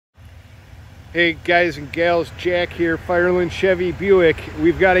Hey guys and gals, Jack here, Fireland Chevy Buick.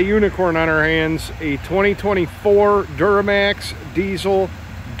 We've got a unicorn on our hands, a 2024 Duramax diesel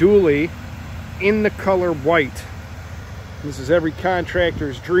dually in the color white. This is every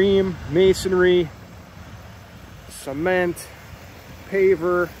contractor's dream. Masonry, cement,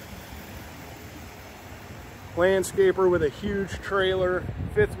 paver, landscaper with a huge trailer,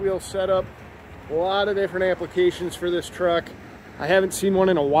 fifth wheel setup. A lot of different applications for this truck. I haven't seen one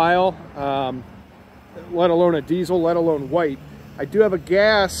in a while, let alone a diesel, let alone white. I do have a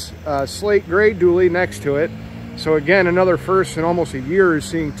gas slate gray dually next to it. So again, another first in almost a year is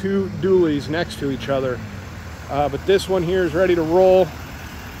seeing two dualies next to each other. But this one here is ready to roll,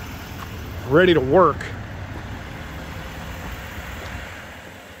 ready to work.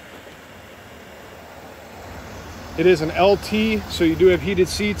 It is an LT, so you do have heated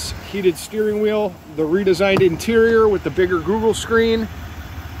seats, heated steering wheel, the redesigned interior with the bigger Google screen,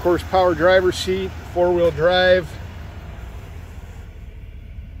 of course power driver's seat, four-wheel drive.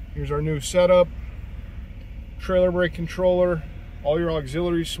 Here's our new setup, trailer brake controller, all your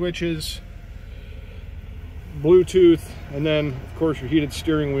auxiliary switches, Bluetooth, and then of course your heated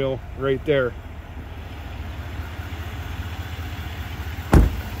steering wheel right there.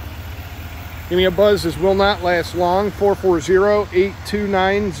 Give me a buzz, this will not last long.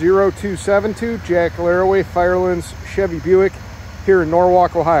 440-829-0272. Jack Laraway, Fireland's Chevy Buick here in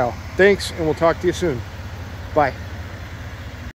Norwalk, Ohio. Thanks, and we'll talk to you soon. Bye.